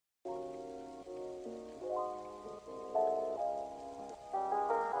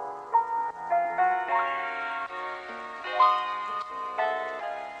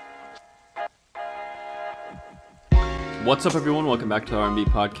What's up, everyone? Welcome back to the R&B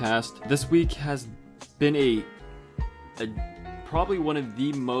podcast. This week has been a probably one of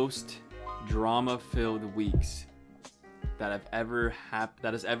the most drama-filled weeks that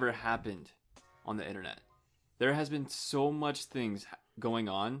has ever happened on the internet. There has been so much things going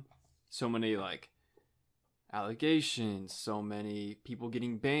on, so many allegations, so many people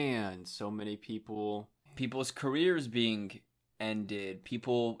getting banned, so many people's careers being ended,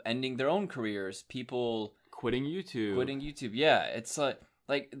 people ending their own careers, people quitting YouTube. Yeah, it's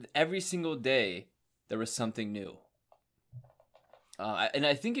like every single day there was something new. And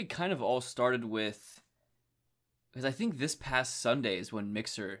I think it kind of all started with, because I think this past Sunday is when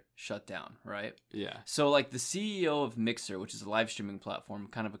Mixer shut down, right? Yeah. So like the CEO of Mixer, which is a live streaming platform,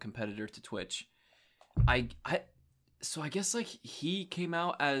 kind of a competitor to Twitch, so I guess like he came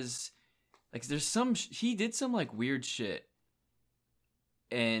out as like he did some like weird shit,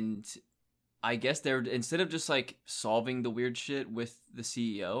 and I guess they're, instead of just like solving the weird shit with the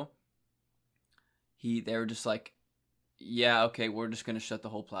CEO, they were just like, yeah, okay, we're just gonna shut the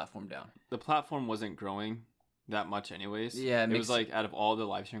whole platform down. The platform wasn't growing that much anyways. Yeah, it was like out of all the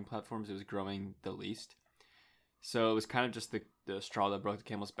live streaming platforms, it was growing the least. So it was kind of just the straw that broke the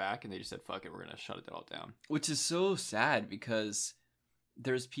camel's back, and they just said, fuck it, we're gonna shut it all down. Which is so sad because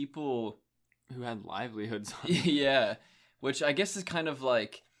there's people who had livelihoods on it. Yeah, which I guess is kind of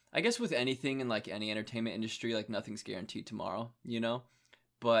like, I guess with anything in like any entertainment industry, like nothing's guaranteed tomorrow, you know?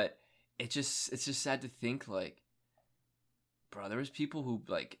 But it's just sad to think like, bro, there was people who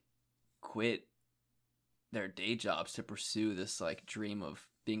like quit their day jobs to pursue this like dream of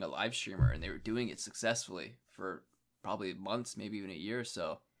being a live streamer, and they were doing it successfully for probably months, maybe even a year or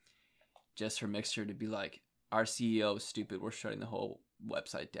so, just for Mixer to be like, our CEO is stupid, we're shutting the whole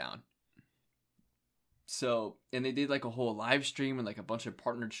website down. So, and they did like a whole live stream, and like a bunch of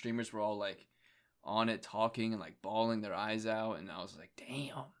partnered streamers were all like on it talking and like bawling their eyes out, and I was like,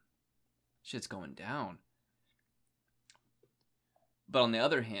 damn, shit's going down. But on the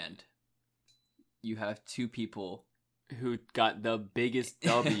other hand, you have two people who got the biggest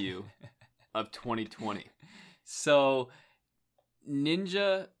W of 2020. So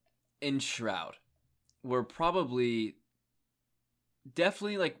Ninja and Shroud were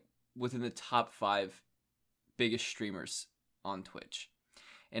definitely like within the top 5 biggest streamers on Twitch.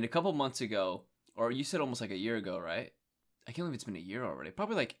 And a couple months ago, or you said almost like a year ago, right? I can't believe it's been a year already.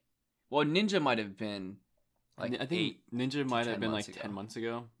 Probably like, well, Ninja might have been like, I think Ninja might have been like ago. 10 months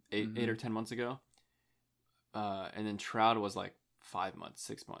ago, 8 or 10 months ago. And then Shroud was like 5 months,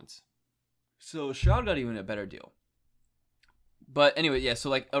 6 months. So Shroud got even a better deal. But anyway, yeah,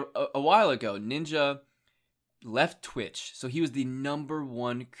 so like a while ago, Ninja left Twitch. So he was the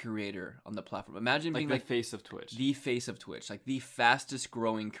 #1 creator on the platform. Imagine being like the face of Twitch. The face of Twitch. Like the fastest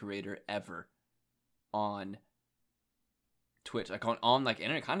growing creator ever on Twitch. Like on like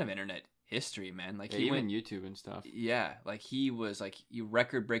internet, kind of internet history, man. Like he even YouTube and stuff. Yeah, like he was like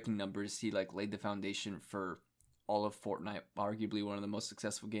record breaking numbers. He like laid the foundation for all of Fortnite, arguably one of the most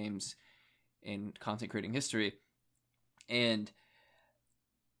successful games in content creating history. And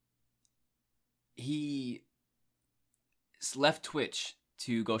he left Twitch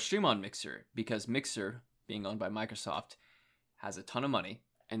to go stream on Mixer, because Mixer, being owned by Microsoft, has a ton of money.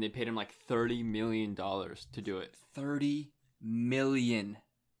 And they paid him like $30 million to do it. $30 million.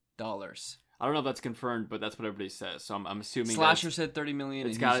 I don't know if that's confirmed, but that's what everybody says. So I'm assuming Slasher said 30 million.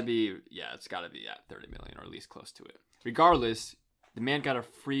 It's got to be at 30 million, or at least close to it. Regardless, the man got a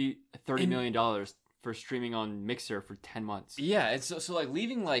free $30 million for streaming on Mixer for 10 months. Yeah, and so like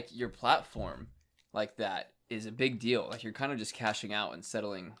leaving like your platform like that is a big deal. Like you're kind of just cashing out and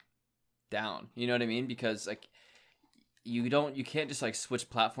settling down. You know what I mean? Because like you can't just like switch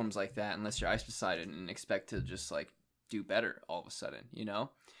platforms like that unless your eyes beside it and expect to just like do better all of a sudden, you know?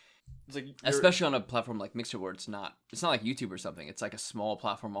 It's like especially on a platform like Mixer, where it's not like YouTube or something. It's like a small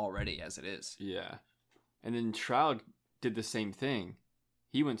platform already as it is. Yeah. And then Shroud did the same thing.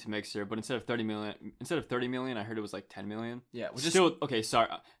 He went to Mixer, but instead of 30 million, I heard it was like 10 million. Yeah, which is still okay. Sorry,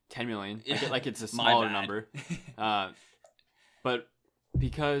 10 million. Yeah. Like it's a smaller number. But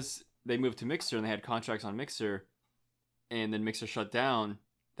because they moved to Mixer and they had contracts on Mixer, and then Mixer shut down,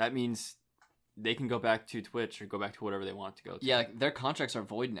 that means they can go back to Twitch or go back to whatever they want to go to. Yeah, like their contracts are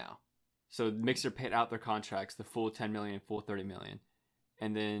void now. So Mixer paid out their contracts, the full 10 million, full 30 million,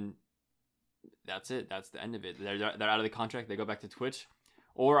 and then that's it. That's the end of it. They're out of the contract. They go back to Twitch.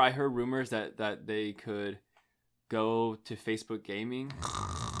 Or I heard rumors that they could go to Facebook Gaming.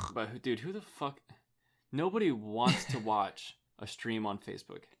 But dude, who the fuck? Nobody wants to watch a stream on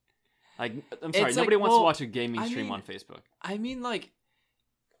Facebook. Like, I'm sorry, nobody wants to watch a gaming stream on Facebook. I mean, like,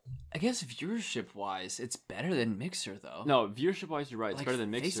 I guess viewership wise, it's better than Mixer though. No, viewership wise, you're right. It's Like, better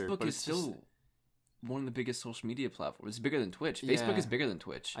than Mixer. Facebook but is it's still just, one of the biggest social media platforms. It's bigger than Twitch. Facebook Yeah. is bigger than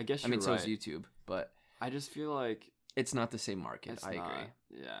Twitch. I guess I mean, you're so is right. YouTube, but I just feel like it's not the same market. it's I not.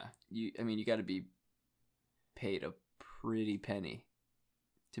 agree. Yeah. I mean, you got to be paid a pretty penny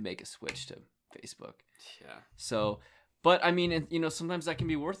to make a switch to Facebook. Yeah. So, but I mean, sometimes that can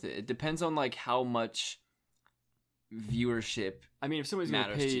be worth it. It depends on like how much viewership I mean, if somebody's gonna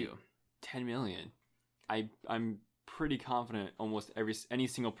matters to pay you. 10 million, I'm pretty confident almost every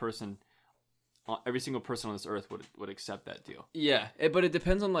single person on this earth would accept that deal. Yeah, but it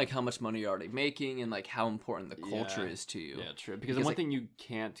depends on like how much money you're already making and like how important the culture Yeah. is to you. Yeah, true. Because Because, the one like- thing you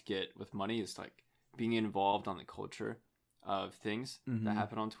can't get with money is like being involved on the culture of things Mhm. that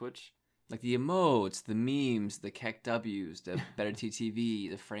happen on Twitch. Like the emotes, the memes, the KEKWs, the Better TTV,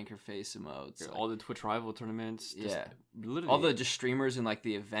 the Franker Face emotes, All the Twitch rival tournaments. Just yeah, literally all the just streamers and like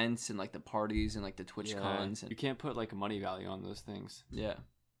the events and like the parties and like the Twitch yeah, cons. You And, can't put like a money value on those things. yeah.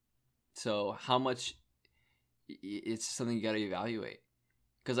 So how much? It's something you got to evaluate.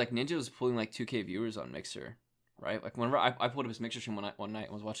 Because like Ninja was pulling like 2K viewers on Mixer, right? Like whenever I pulled up his Mixer stream one night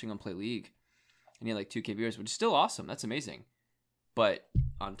and was watching him play League, and he had like 2K viewers, which is still awesome. That's amazing. But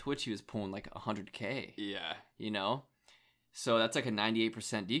on Twitch, he was pulling like 100K. Yeah. So that's like a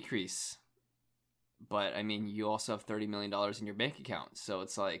 98% decrease. But I mean, you also have $30 million in your bank account. So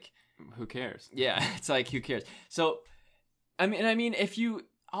it's like, Who cares? yeah, it's like, who cares? So, I mean, if you,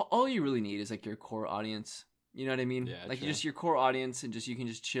 all you really need is like your core audience. You know what I mean? Yeah, like true. just your core audience and you can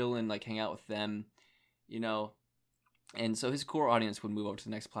just chill and like hang out with them, And so his core audience would move over to the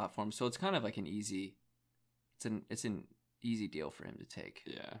next platform. So it's kind of like an easy deal for him to take.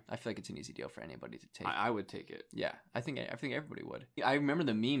 Yeah. I feel like it's an easy deal for anybody to take. I would take it. Yeah, I think everybody would. I remember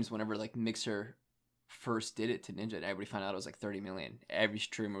the memes whenever like Mixer first did it to Ninja, and everybody found out it was like 30 million. Every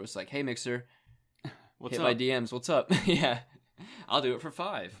streamer was like, "Hey Mixer, What's hit up? my DMs. What's up?" Yeah, I'll do it for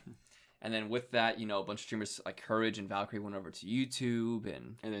 5. And then with that, a bunch of streamers like Courage and Valkyrie went over to YouTube,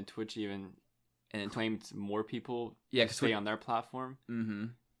 and And then Twitch even then claimed more people yeah, to because stay on their platform.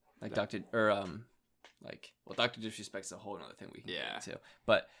 like That- Dr. Disrespect's a whole other thing we can Yeah. get into.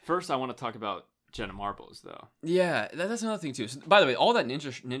 But First, I want to talk about Jenna Marbles, though. yeah, that's another thing too. So, by the way, all that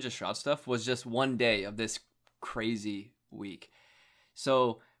Ninja Shroud stuff was just one day of this crazy week.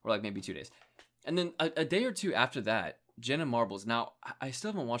 So, or like maybe 2 days. And then a day or two after that, Jenna Marbles. Now, I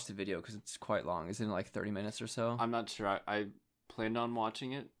still haven't watched the video because it's quite long. Isn't it like 30 minutes or so? I'm not sure. I planned on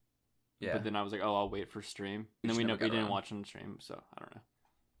watching it, Yeah. but then I was like, oh, I'll wait for stream. And then just we never got didn't around. watch on stream, so I don't know.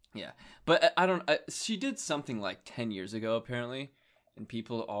 Yeah. But I don't. She did something like 10 years ago, apparently. And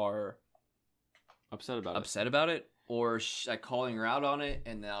people are Upset about upset about it, or like calling her out on it,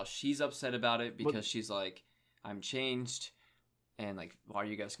 and now she's upset about it because But- she's like, I'm changed, and like, why are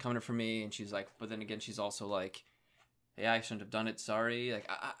you guys coming for me? And she's like, but then again, she's also like, hey, I shouldn't have done it, sorry. Like,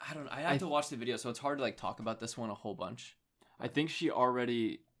 I don't, I have to watch the video, so it's hard to like talk about this one a whole bunch. it. I think she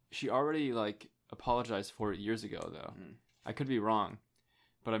already like apologized for it years ago, though. Mm. I could be wrong,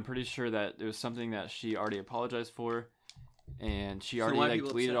 but I'm pretty sure that it was something that she already apologized for, and she So already why are like people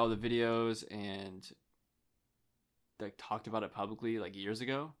deleted upset? all the videos and like talked about it publicly like years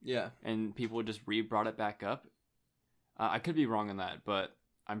ago, Yeah. and people just brought it back up. I could be wrong on that, but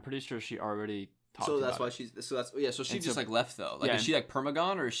I'm pretty sure she already talked So about that's why it. she's. So that's yeah. So she And just so- like left though. Like, Yeah, is she like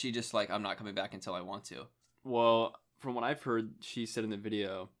permagon, or is she just like, I'm not coming back until I want to? Well, from what I've heard, she said in the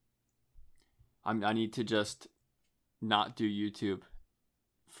video, I need to just not do YouTube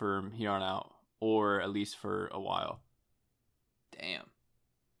from here on out, or at least for a while. Damn.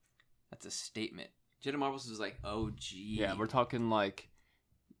 That's a statement. Jenna Marbles is like, OG. Yeah, we're talking like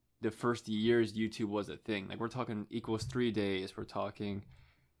the first years YouTube was a thing. Like we're talking equals 3 days. We're talking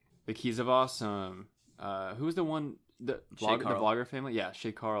the Keys of Awesome. Who's the one the Shay the Carl. vlogger family? Yeah,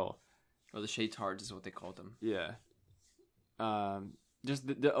 Shay Carl. Or the Shaytards is what they called them. Yeah. Just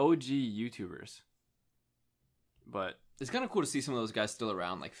the OG YouTubers. But It's kind of cool to see some of those guys still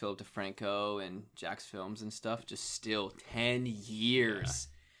around, like Philip DeFranco and Jack's Films and stuff. Just still 10 years.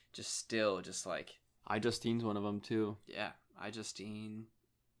 Just like, iJustine's one of them too. yeah, iJustine.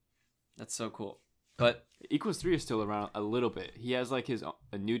 That's so cool. But Equals 3 is still around a little bit. He has like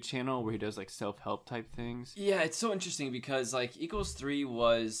a new channel where he does like self-help type things. yeah, it's so interesting because like Equals 3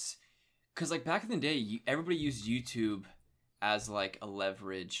 was, because like back in the day, everybody used YouTube as like a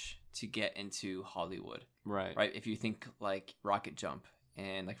leverage to get into Hollywood. Right. Right? If you think like Rocket Jump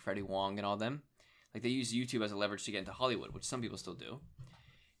and like Freddie Wong and all them, like they use YouTube as a leverage to get into Hollywood, which some people still do.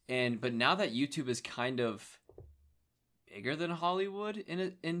 But now that YouTube is kind of bigger than Hollywood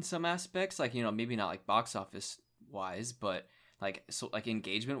in some aspects, like, maybe not like box office wise, but like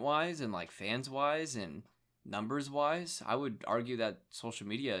engagement wise and like fans wise and numbers wise, I would argue that social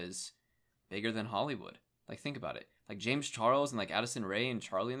media is bigger than Hollywood. Like, think about it. Like James Charles and like Addison Rae and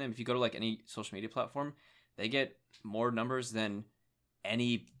Charlie and them, if you go to like any social media platform, they get more numbers than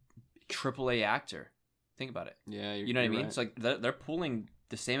any AAA actor. Think about it. Yeah, you know what I mean? right. It's like they're pulling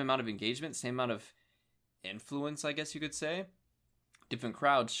the same amount of engagement, same amount of influence, I guess you could say. Different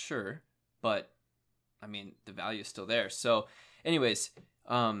crowds, sure, but I mean the value is still there. So, anyways,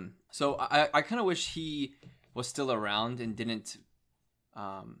 so I kind of wish he was still around and didn't,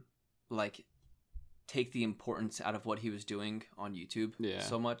 like, take the importance out of what he was doing on YouTube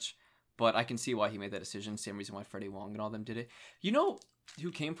so much. But I can see why he made that decision. Same reason why Freddie Wong and all them did it. You know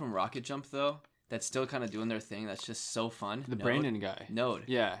who came from Rocket Jump though? That's still kind of doing their thing. That's just so fun. The Brandon guy. Node.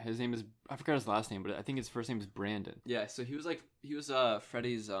 Yeah, his name is, I forgot his last name, but I think his first name is Brandon. Yeah, so he was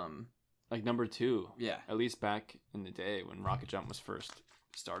Freddie's like number 2. Yeah. At least back in the day when Rocket Jump was first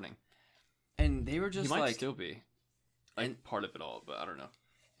starting. And they were just he might like still be like part of it all, but I don't know.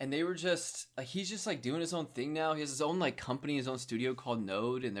 And they were just like, he's just like doing his own thing now. He has his own like company, his own studio called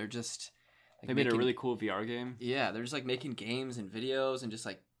Node, and they're just like, they made a really cool VR game. Yeah, they're just like making games and videos and just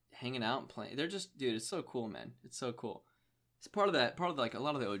like hanging out and playing. They're just, dude, it's so cool, man. It's so cool. It's part of like a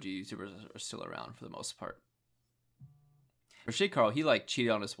lot of the OG YouTubers are still around for the most part. Rashid Carl, he like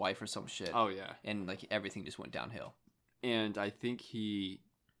cheated on his wife or some shit. Oh yeah, and like everything just went downhill. And I think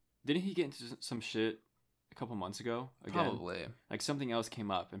didn't he get into some shit a couple months ago again? Probably. Like something else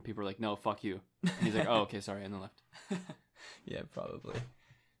came up and people were like, no, fuck you. And he's like, oh, okay, sorry, and then left. Yeah, probably.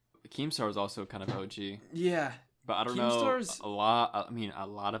 Keemstar is also kind of OG. Yeah. But I don't Keemstar's... know. A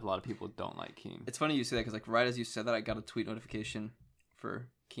lot of people don't like Keem. It's funny you say that because like right as you said that, I got a tweet notification for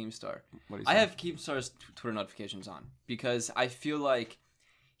Keemstar. What do you I say? have Keemstar's Twitter notifications on because I feel like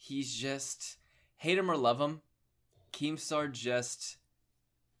he's just, hate him or love him, Keemstar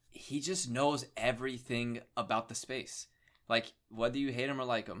he just knows everything about the space. Like, whether you hate him or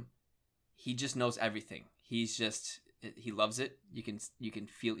like him, he just knows everything. He loves it. You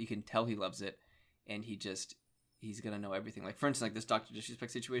can tell he loves it, and he's gonna know everything. Like, for instance, like this Dr.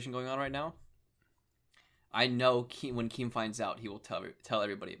 Disrespect situation going on right now. I know when Keem finds out, he will tell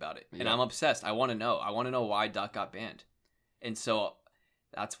everybody about it, and I'm obsessed. I want to know. I want to know why Doc got banned, and so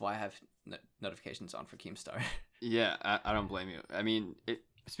that's why I have notifications on for Keemstar. Yeah, I don't blame you. I mean,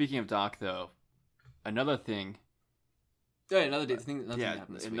 speaking of Doc, though, another thing. Yeah, another thing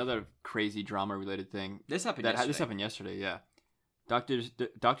happened this week. Another crazy drama-related thing. This happened yesterday. This happened yesterday, yeah.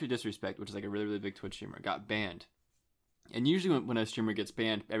 Dr. Disrespect, which is like a really, really big Twitch streamer, got banned. And usually when a streamer gets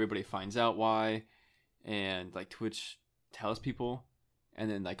banned, everybody finds out why. And like Twitch tells people. And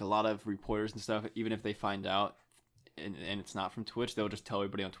then like a lot of reporters and stuff, even if they find out and it's not from Twitch, they'll just tell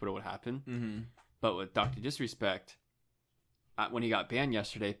everybody on Twitter what happened. Mm-hmm. But with Dr. Disrespect, when he got banned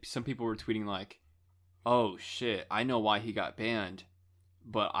yesterday, some people were tweeting like, oh shit, I know why he got banned,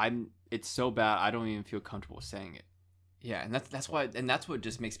 but it's so bad I don't even feel comfortable saying it. Yeah, and that's why, and that's what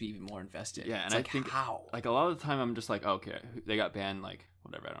just makes me even more invested. Yeah, and like, I think how? Like a lot of the time I'm just like, oh, okay, they got banned, like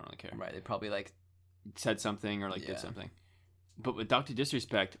whatever, I don't really care. Right, they probably like said something or like did something. But with Dr.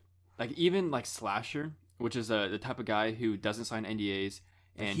 Disrespect, like even like Slasher, which is the type of guy who doesn't sign NDAs,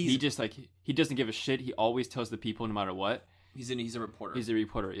 and he just like he doesn't give a shit. He always tells the people no matter what. He's a reporter. He's a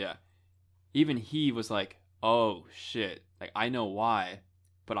reporter, yeah. Even he was like, oh shit, like I know why,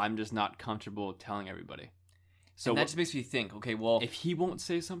 but I'm just not comfortable telling everybody. So and that just makes me think, okay, well, if he won't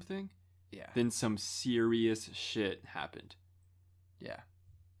say something, then some serious shit happened. Yeah.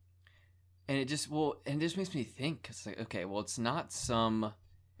 And it just makes me think, cause like, okay, well, it's not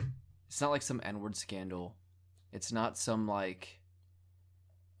like some N-word scandal. It's not some like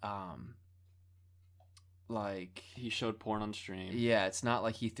he showed porn on stream. Yeah, it's not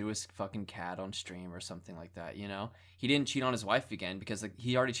like he threw his fucking cat on stream or something like that, you know? He didn't cheat on his wife again because like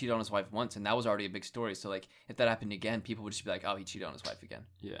he already cheated on his wife once and that was already a big story. So like if that happened again, people would just be like, "Oh, he cheated on his wife again."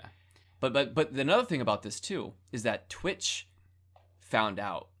 Yeah. But another thing about this too is that Twitch found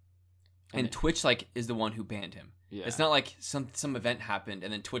out. And Twitch like is the one who banned him. Yeah. It's not like some event happened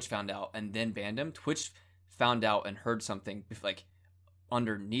and then Twitch found out and then banned him. Twitch found out and heard something like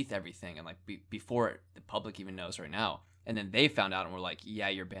underneath everything and like before the public even knows right now, and then they found out and were like, yeah,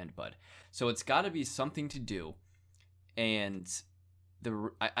 you're banned, bud. So it's got to be something to do. And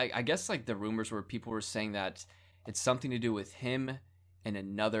I guess like the rumors were people were saying that it's something to do with him and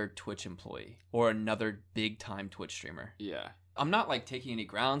another Twitch employee or another big time Twitch streamer. Yeah, I'm not like taking any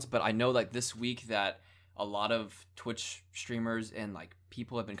grounds, but I know like this week that a lot of Twitch streamers and like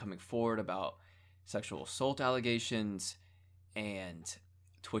people have been coming forward about sexual assault allegations. And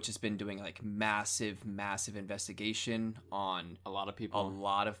Twitch has been doing like massive investigation on A lot of a people.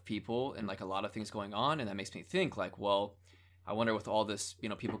 lot of people and like a lot of things going on, and that makes me think like, well, I wonder with all this,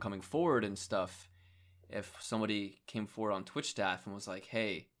 people coming forward and stuff, if somebody came forward on Twitch staff and was like,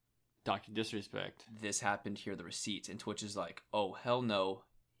 hey, Dr. Disrespect. this happened, here are the receipts, and Twitch is like, oh hell no,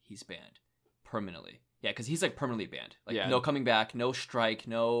 he's banned permanently. Yeah, because he's like permanently banned, like Yeah. no coming back, no strike,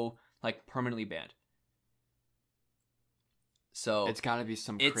 no, like permanently banned. So It's got to be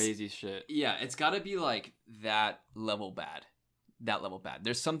some it's- crazy shit. yeah, it's got to be like that level bad.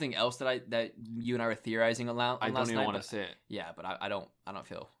 There's something else that you and I were theorizing on I don't last even night, want to but- say it. Yeah, but I don't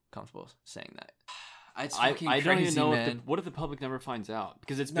feel comfortable saying that. It's I fucking don't even crazy, know man. what if the public never finds out,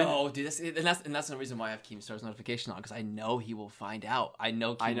 because it's been. No, dude, that's the reason why I have Keemstar's notification on, because I know he will find out. I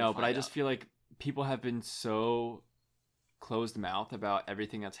know. I know, but I just feel like people have been so closed mouth about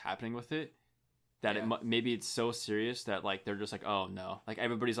everything that's happening with it that Yeah. maybe it's so serious that like they're just like, oh no, like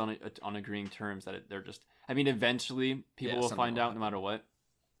everybody's on agreeing terms that they're just. I mean, eventually people will something find will out no matter what.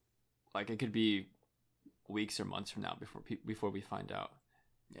 Like it could be weeks or months from now before we find out.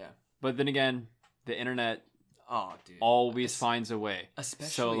 Yeah. But then again, the internet Oh, dude. always finds a way. Especially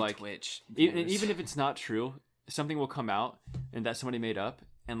so, like, Twitch. Even if it's not true, something will come out and that somebody made up,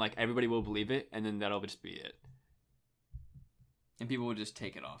 and like everybody will believe it, and then that'll just be it. and people would just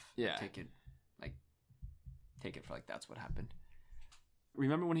take it off. Yeah. Take it for like that's what happened.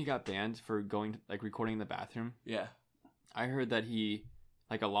 Remember when he got banned for going like recording in the bathroom? Yeah. I heard that he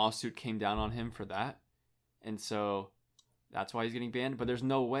like a lawsuit came down on him for that, and so that's why he's getting banned. But there's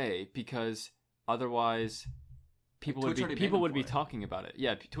no way, because otherwise people Twitch already would be banned him for it. talking about it.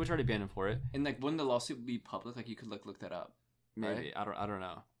 Yeah, Twitch already banned him for it. And like, wouldn't the lawsuit be public? Like, you could look that up. Maybe Right? I don't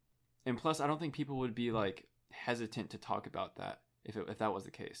know. And plus, I don't think people would be like hesitant to talk about that if that was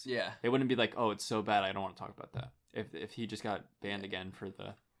the case. Yeah. They wouldn't be like, oh, it's so bad, I don't want to talk about that. If he just got banned again for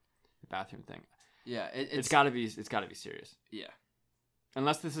the bathroom thing, Yeah. it's got to be serious. Yeah.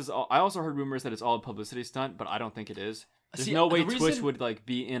 Unless this is all. I also heard rumors that it's all a publicity stunt, but I don't think it is. There's See, no way the Twitch reason- would like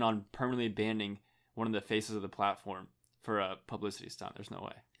be in on permanently banning one of the faces of the platform for a publicity stunt. There's no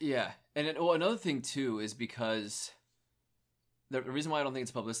way. Yeah, and another thing too is because the reason why I don't think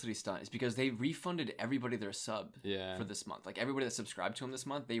it's a publicity stunt is because they refunded everybody their sub Yeah. for this month. Like everybody that subscribed to him this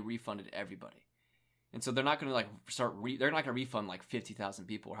month, they refunded everybody, and so they're not going to like they're not going to refund like 50,000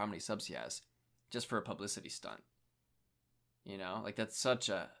 people or how many subs he has just for a publicity stunt. You know, like that's such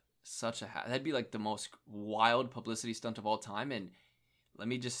a that'd be like the most wild publicity stunt of all time, and let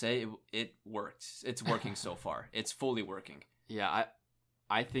me just say it works. It's working so far. It's fully working. Yeah,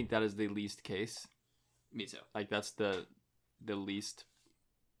 I think that is the least case. Me too. Like that's the least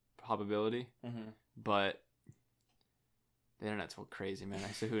probability. Mm-hmm. But the internet's so crazy, man.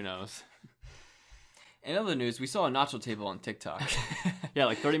 So who knows? In other news, we saw a nacho table on TikTok. Yeah,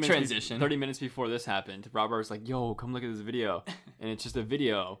 like 30 minutes. Transition. 30 minutes before this happened, Robert was like, "Yo, come look at this video," and it's just a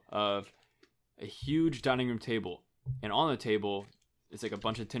video of a huge dining room table, and on the table, it's like a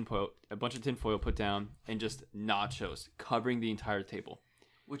bunch of tinfoil put down, and just nachos covering the entire table.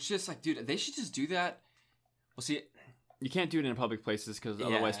 Which just like, dude, they should just do that. Well, see, You can't do it in public places because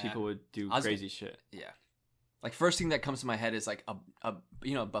otherwise Yeah. people would do I was crazy shit. yeah. Like first thing that comes to my head is like a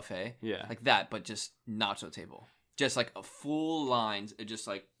buffet, Yeah. like that, but just nacho table, just like a full lines, just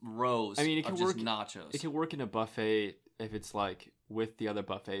like rows. I mean, it of could just work- nachos. It could work in a buffet if it's like with the other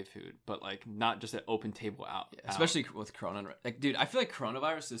buffet food, but like not just an open table out. Yeah, especially with Corona. Like, dude, I feel like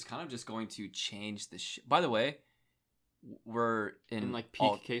coronavirus is kind of just going to change this shit. By the way, we're in like peak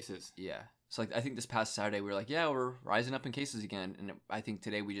all- cases. Yeah. So like I think this past Saturday we were like, yeah, we're rising up in cases again, and I think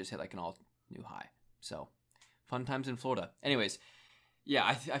today we just hit like an all new high. So fun times in Florida. Anyways, yeah,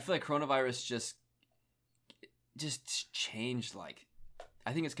 I feel like coronavirus just changed. Like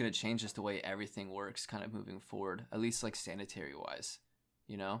I think it's gonna change just the way everything works, kind of moving forward. At least like sanitary wise,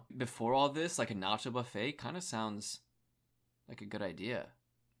 you know. Before all this, like a nacho buffet kind of sounds like a good idea,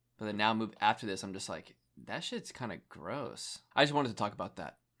 but then now move after this, I'm just like that shit's kind of gross. I just wanted to talk about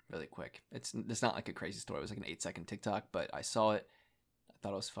that really quick. It's not like a crazy story. It was like an 8-second TikTok, but I saw it. I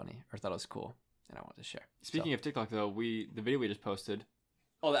thought it was funny or thought it was cool, and I wanted to share. Speaking of TikTok, though, the video we just posted,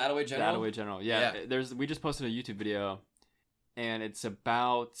 Oh, the Attaway the Attaway General, yeah. We just posted a YouTube video, and it's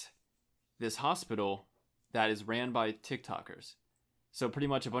about this hospital that is ran by TikTokers. So pretty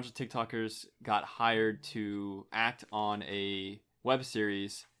much a bunch of TikTokers got hired to act on a web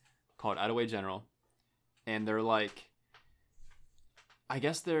series called Attaway General, and they're like, I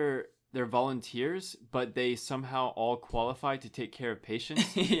guess they're volunteers, but they somehow all qualify to take care of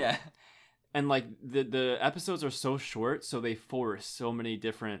patients. Yeah. And like the episodes are so short, so they force so many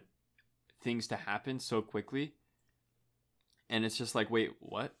different things to happen so quickly. and it's just like, wait,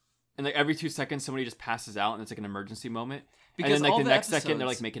 what? And like every 2 seconds, somebody just passes out, and it's like an emergency moment. Because and then like all the the next second, they're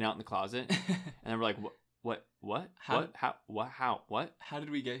episodes- like making out in the closet, and then we're like, what, How- what, how, what, how, what? How did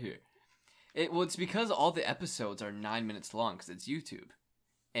we get here? It's because all the episodes are 9 minutes long because it's YouTube,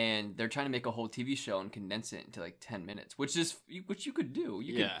 and they're trying to make a whole TV show and condense it into like 10 minutes, which you could do.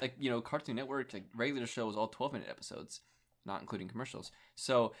 You Yeah. could, like, Cartoon Network, like regular shows, all 12-minute episodes, not including commercials.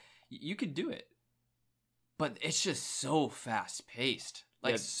 So you could do it, but it's just so fast paced,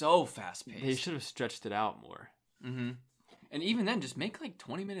 like Yeah. so fast paced. They should have stretched it out more. Mm-hmm. And even then, just make like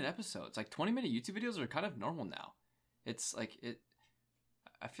 20-minute episodes. Like 20-minute YouTube videos are kind of normal now. It's like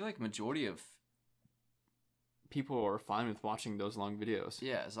I feel like majority of People are fine with watching those long videos.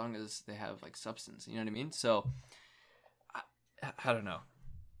 yeah, as long as they have like substance. You know what I mean? So I don't know.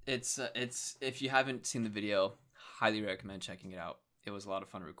 It's if you haven't seen the video, highly recommend checking it out. It was a lot of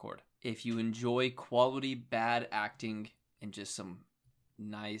fun to record. If you enjoy quality bad acting and just some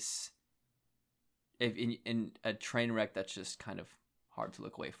nice, if in a train wreck that's just kind of hard to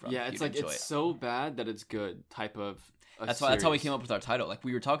look away from. Yeah, you'd it's like enjoy it's it. so bad that it's good type of. That's how we came up with our title. Like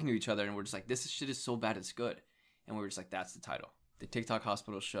we were talking to each other and we're just like, this shit is so bad it's good, and we were just like, that's the title. The TikTok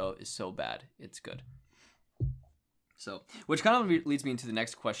Hospital show is so bad it's good. So, which kind of leads me into the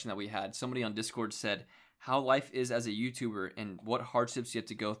next question that we had. Somebody on Discord said how life is as a YouTuber and what hardships you have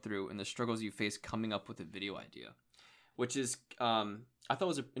to go through and the struggles you face coming up with a video idea, which is I thought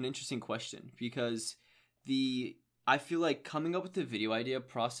was an interesting question because I feel like coming up with the video idea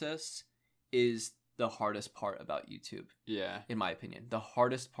process is the hardest part about YouTube, Yeah. in my opinion. The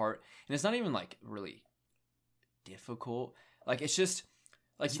hardest part, and it's not even like really difficult. Like it's just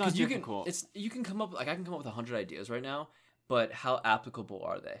like It's not 'cause you difficult. you can come up, like I can come up with 100 ideas right now, but how applicable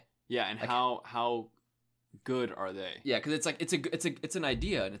are they? Yeah, and Like- how good are they? Yeah, because it's like it's an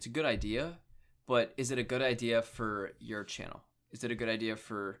idea and it's a good idea, but is it a good idea for your channel? Is it a good idea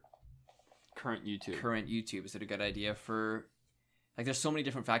for Current YouTube. current YouTube? Is it a good idea for, like, there's so many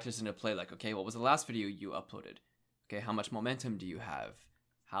different factors into play. Like, okay, what was the last video you uploaded? Okay, how much momentum do you have?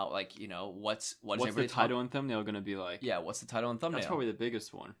 How, like, what's What's everybody the title and thumbnail gonna be like? Yeah, what's the title and thumbnail? That's probably the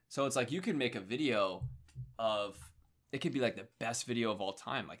biggest one. So it's like you can make a video of, it could be like the best video of all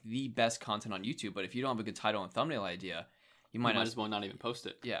time, like the best content on YouTube, but if you don't have a good title and thumbnail idea, you You might might not. as well not even post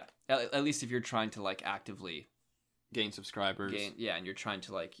it. Yeah, at least if you're trying to like actively Gain subscribers. gain, yeah, and you're trying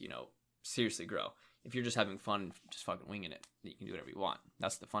to like seriously grow. If you're just having fun, just fucking winging it, you can do whatever you want.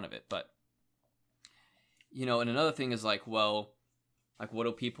 That's the fun of it. But and another thing is like, well, like what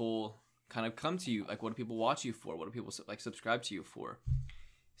do people kind of come to you? Like, what do people watch you for? What do people like subscribe to you for?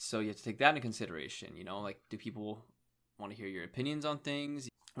 So you have to take that into consideration. Like, do people want to hear your opinions on things?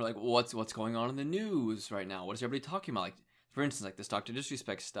 Or like, what's going on in the news right now? What is everybody talking about? Like, for instance, like this Dr.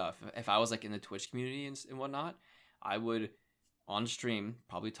 Disrespect stuff. If I was like in the Twitch community and whatnot, I would on stream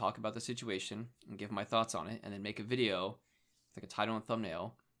probably talk about the situation and give my thoughts on it, and then make a video with like a title and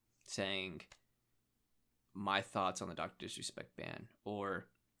thumbnail saying my thoughts on the Dr. Disrespect ban, or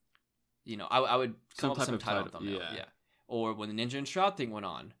I would come up with some title and thumbnail, yeah. Or when the Ninja and Shroud thing went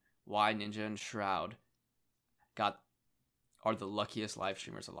on, why Ninja and Shroud are the luckiest live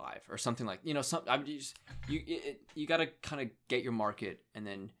streamers alive, or something like you got to kind of get your market and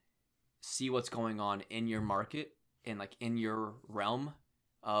then see what's going on in your market and like in your realm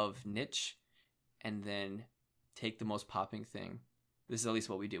of niche, and then take the most popping thing. This is at least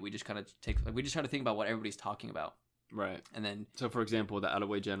what we do. We just kind of we just try to think about what everybody's talking about, Right. and then So for example, the Out of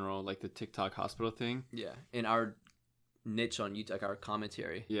Way General, like the TikTok hospital thing. in our niche on YouTube, like our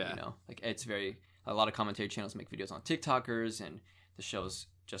commentary, Yeah. like it's a lot of commentary channels make videos on TikTokers, and the show's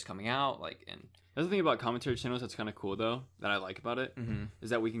just coming out, like, and That's the thing about commentary channels that's kind of cool though, that I like about it, is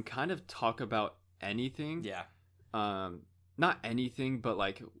that we can kind of talk about anything. yeah, Not anything, but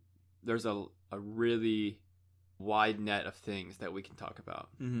like there's a really wide net of things that we can talk about.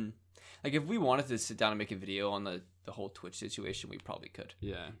 like if we wanted to sit down and make a video on the whole Twitch situation, we probably could.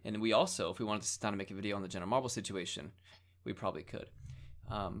 Yeah. And we also, if we wanted to sit down and make a video on the Jenna Marble situation, we probably could.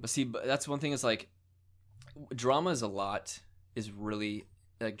 But that's one thing, is like drama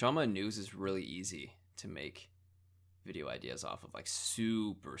and news is really easy to make video ideas off of, like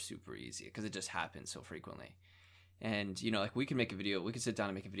super, super easy, because it just happens so frequently. And, like we could sit down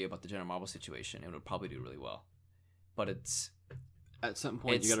and make a video about the Jenna Marble situation, and it would probably do really well. But At some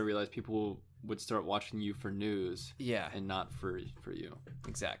point, you got to realize people would start watching you for news yeah, and not for you.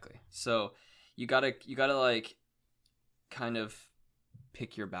 exactly. So you gotta like kind of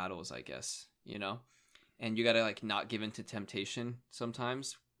pick your battles, I guess, and you gotta like not give in to temptation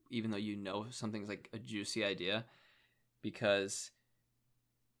sometimes, even though something's like a juicy idea, because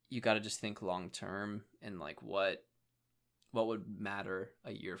you gotta just think long term and like what what would matter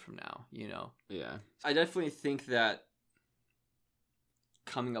a year from now, you know? Yeah. I definitely think that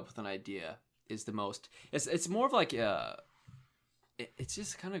coming up with an idea is the most. It's more of like it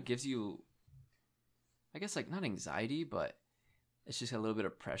just kind of gives you, I guess, like not anxiety, but it's just a little bit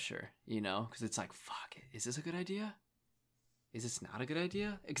of pressure, you know, because it's like, fuck, is this a good idea? Is this not a good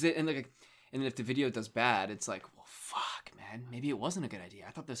idea? And then if the video does bad, it's like, well, fuck, man, maybe it wasn't a good idea.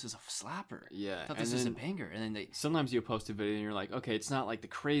 I thought this was a slapper. Yeah. I thought this was a banger. And then sometimes you post a video and you're like, okay, it's not like the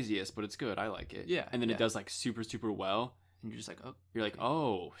craziest, but it's good. I like it. Yeah. And then it does like super, super well. And you're just like, oh. You're like,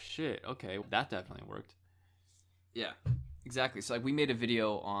 oh, shit. Okay. That definitely worked. Yeah, exactly. So like we made a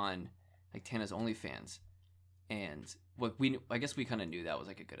video on like Tana's OnlyFans. And what I guess we kind of knew that was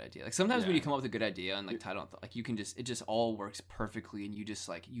like a good idea. Like sometimes when you come up with a good idea and like title, like you can just, it just all works perfectly. And you just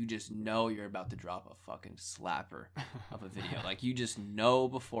know you're about to drop a fucking slapper of a video. Like you just know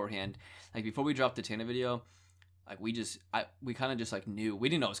beforehand. Like before we dropped the Tana video, like we kind of just like knew. We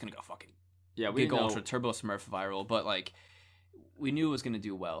didn't know it was going to go fucking. Yeah, we didn't go know. Ultra Turbo Smurf viral, but like we knew it was going to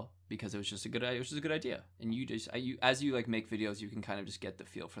do well because it was just a good idea. And as you like make videos, you can kind of just get the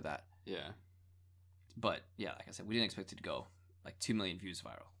feel for that. Yeah. But yeah, like I said, we didn't expect it to go like 2 million views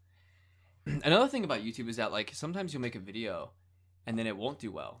viral. Another thing about YouTube is that like sometimes you'll make a video and then it won't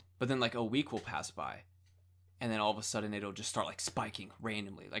do well, but then like a week will pass by and then all of a sudden it'll just start like spiking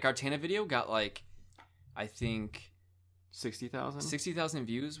randomly. Like our Tana video got like, I think 60,000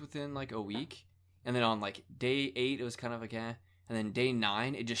 views within like a week. And then on like day 8, it was kind of like, eh. And then day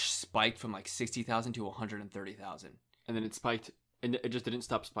 9, it just spiked from like 60,000 to 130,000. And then it spiked. And it just didn't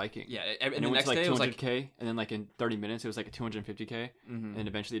stop spiking. Yeah, and the next day it was like 200K, and then like in 30 minutes it was like a 250K, and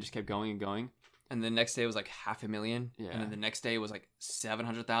eventually it just kept going and going. And the next day it was like 500,000, yeah. And then the next day it was like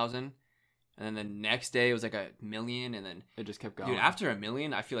 700,000, and then the next day it was like 1 million, and then it just kept going. Dude, after 1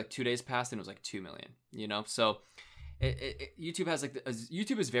 million, I feel like 2 days passed and it was like 2 million. You know, so YouTube has like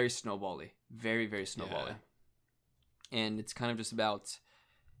YouTube is very snowbally, very very snowbally, and it's kind of just about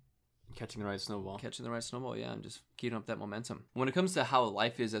catching the right snowball. Yeah, and just keeping up that momentum. When it comes to how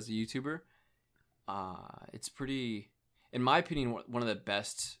life is as a YouTuber, it's pretty, in my opinion, one of the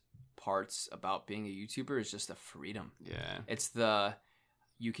best parts about being a YouTuber is just the freedom. Yeah. It's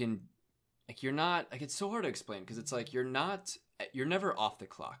you can, like, you're not, like, it's so hard to explain because it's like you're never off the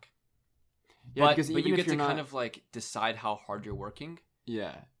clock. Yeah, but you get to kind of like decide how hard you're working.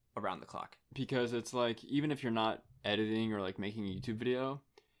 Yeah. Around the clock. Because it's like, even if you're not editing or like making a YouTube video,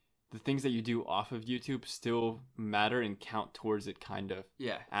 the things that you do off of YouTube still matter and count towards it, kind of.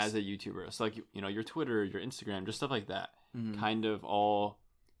 Yeah. As a YouTuber. So like, you know, your Twitter, your Instagram, just stuff like that, kind of all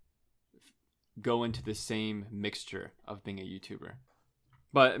go into the same mixture of being a YouTuber.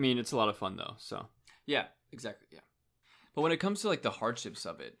 But I mean, it's a lot of fun though. So. Yeah, exactly. Yeah. But when it comes to like the hardships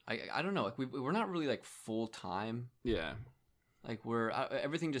of it, I don't know. Like we're not really like full time. Yeah. Like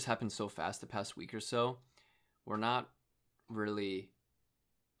everything just happened so fast the past week or so. We're not really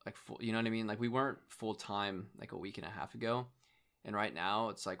like full, you know what I mean? Like we weren't full time like a week and a half ago, and right now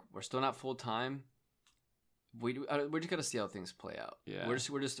it's like we're still not full time. We're just gotta see how things play out. Yeah, we're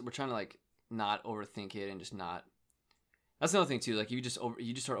trying to like not overthink it and just not. That's another thing too. Like you just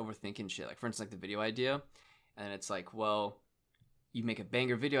start overthinking shit. Like for instance, like the video idea, and it's like, well, you make a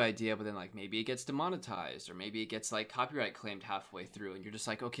banger video idea, but then like maybe it gets demonetized or maybe it gets like copyright claimed halfway through, and you're just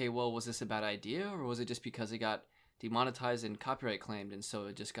like, okay, well, was this a bad idea or was it just because it got demonetized and copyright claimed and so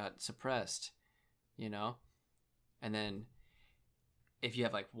it just got suppressed, you know? And then if you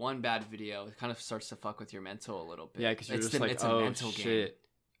have like one bad video, it kind of starts to fuck with your mental a little bit. Yeah, because you're just like, oh shit,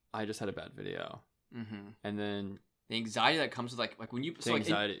 I just had a bad video. And then the anxiety that comes with like when you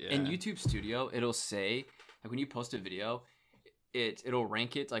in YouTube Studio, it'll say like when you post a video, it'll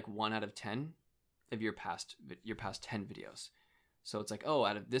rank it like 1 out of 10 of your past 10 videos. So it's like, oh,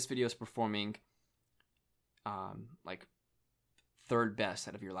 out of this video is performing like 3rd best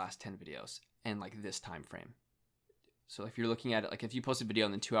out of your last 10 videos and like this time frame. So if you're looking at it, like if you post a video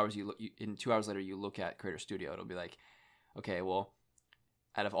and then 2 hours in 2 hours later you look at Creator Studio, it'll be like, okay, well,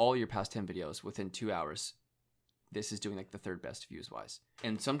 out of all your past 10 videos within 2 hours, this is doing like the 3rd best views wise.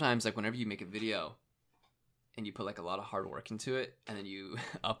 And sometimes like whenever you make a video and you put like a lot of hard work into it and then you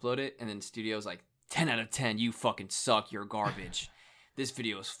upload it and then Studio's like 10 out of 10, you fucking suck, you're garbage. This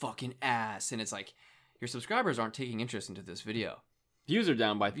video is fucking ass. And it's like, your subscribers aren't taking interest into this video. Views are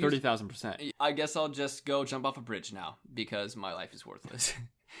down by 30,000%. I guess I'll just go jump off a bridge now because my life is worthless.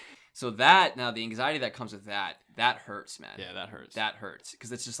 So the anxiety that comes with that hurts, man. Yeah, that hurts. That hurts.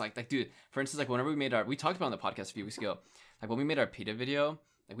 Because it's just like, dude, for instance, like whenever we talked about on the podcast a few weeks ago, like when we made our PETA video,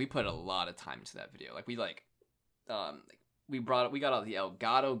 like we put a lot of time into that video. Like we we got out the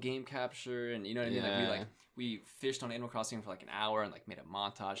Elgato game capture, and you know what I mean. Yeah. Like we fished on Animal Crossing for like an hour and like made a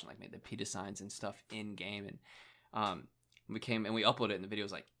montage and like made the P designs and stuff in game, and we came and we uploaded it, and the video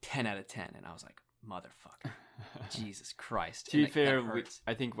was like 10 out of 10, and I was like, motherfucker, Jesus Christ. To be And, like, fair, that hurts.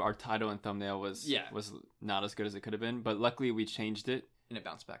 I think our title and thumbnail was not as good as it could have been, but luckily we changed it and it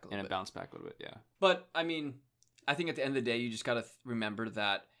bounced back a little and bit. it bounced back a little bit. Yeah, But I mean, I think at the end of the day, you just gotta remember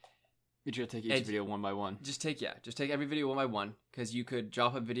that. you gotta take each video one by one. Just take every video one by one, because you could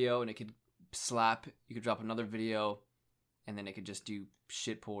drop a video and it could slap. You could drop another video, and then it could just do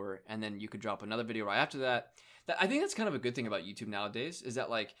shit poor, and then you could drop another video right after that. I think that's kind of a good thing about YouTube nowadays, is that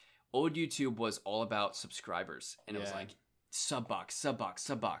like old YouTube was all about subscribers, and it was like sub box,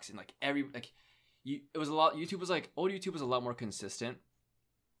 and like it was a lot. Old YouTube was a lot more consistent,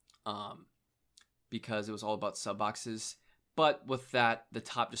 because it was all about sub boxes. But with that, the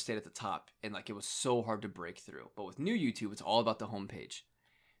top just stayed at the top, and like it was so hard to break through. But with new YouTube, it's all about the homepage,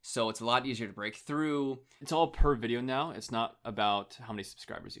 so it's a lot easier to break through. It's all per video now. It's not about how many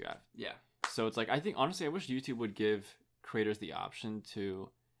subscribers you have. Yeah. So it's like, I think honestly, I wish YouTube would give creators the option to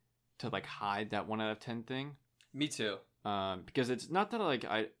like hide that 1 out of 10 thing. Me too. Because it's not that like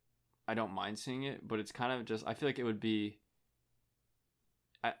I don't mind seeing it, but it's kind of just, I feel like it would be,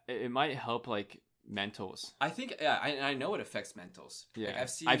 it might help like mentals. I think I know it affects mentals. Yeah, like, I've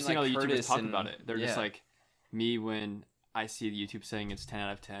seen like, other Curtis YouTubers talk about it. They're just yeah. like me when I see the YouTube saying it's 10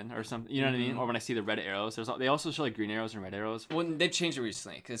 out of 10 or something. You know what I mean? Or when I see the red arrows, they also show like green arrows and red arrows. Well, they've changed it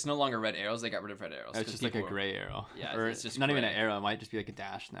recently because it's no longer red arrows. They got rid of red arrows. It's just like a gray arrow. Yeah, or it's just not even gray. an arrow. It might just be like a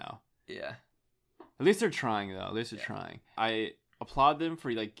dash now. Yeah. At least they're trying though. At least they're trying. I applaud them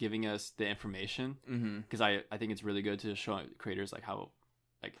for like giving us the information, because I think it's really good to show creators like how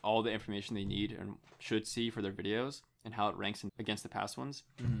like all the information they need and should see for their videos and how it ranks against the past ones.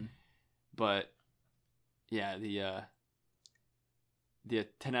 But yeah, the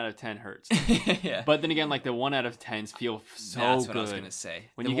 10 out of 10 hurts. Yeah. But then again, like the 1 out of 10s feel so That's good. what I was gonna say.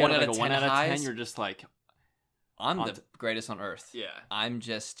 When The you get one like out a of 1 10 out of 10, highs, you're just like, I'm the greatest on earth. yeah. I'm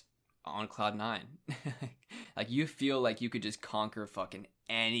just on cloud 9. Like you feel like you could just conquer fucking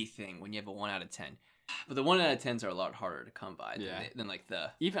anything when you have a 1 out of 10. But the 1 out of 10s are a lot harder to come by than like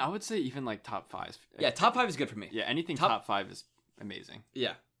the Even I would say even like top 5s. Yeah, top 5 is good for me. Yeah, anything top 5 is amazing.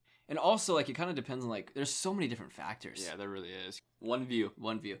 Yeah. And also like it kind of depends on like there's so many different factors. Yeah, there really is. One view.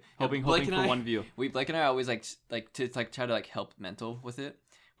 Hoping for one view. Blake and I always like to like try to like help mental with it.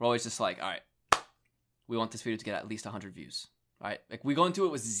 We're always just like, all right, we want this video to get at least 100 views. All right, like we go into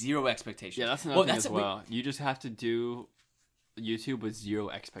it with zero expectations. Yeah, that's another thing as well. You just have to do YouTube with zero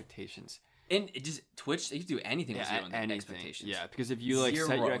expectations. And it just Twitch, you can do anything with zero expectations. Yeah, because if you like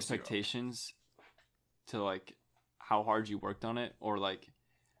set your expectations to like how hard you worked on it or like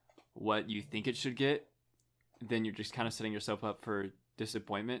what you think it should get, then you're just kind of setting yourself up for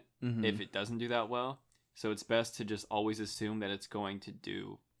disappointment if it doesn't do that well. So it's best to just always assume that it's going to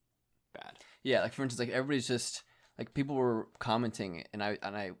do bad. Yeah, like for instance, like everybody's just like people were commenting, and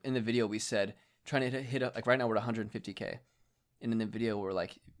I in the video we said trying to hit like right now we're at 150K, and in the video we're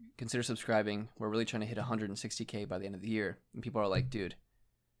like consider subscribing. We're really trying to hit 160K by the end of the year, and people are like, dude,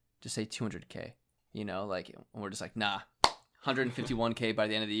 just say 200K, you know, like, and we're just like, nah, 151K by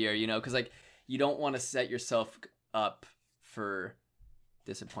the end of the year, you know, because like you don't want to set yourself up for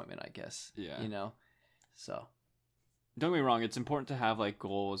disappointment, I guess. Yeah, you know, so don't get me wrong, it's important to have like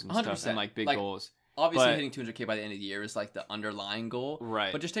goals and 100%. Stuff and like big goals. Obviously, hitting 200K by the end of the year is like the underlying goal,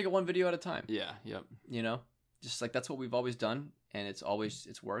 right? But just take it one video at a time. Yeah, yep. You know, just like that's what we've always done, and it's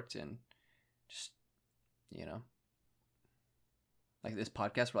worked, and just you know, like this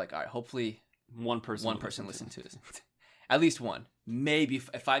podcast, we're like, all right, hopefully one person listen to this, at least one, maybe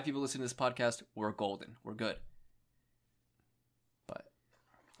if 5 people listen to this podcast, we're golden, we're good. But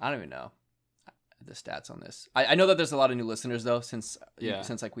I don't even know the stats on this. I know that there's a lot of new listeners though, since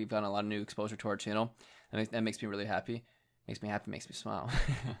like we've gotten a lot of new exposure to our channel. That makes me really happy. Makes me happy, makes me smile.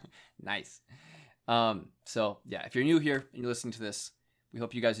 Nice. So yeah, if you're new here and you're listening to this, we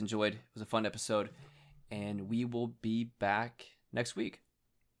hope you guys enjoyed. It was a fun episode, and we will be back next week.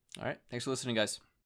 All right. Thanks for listening, guys.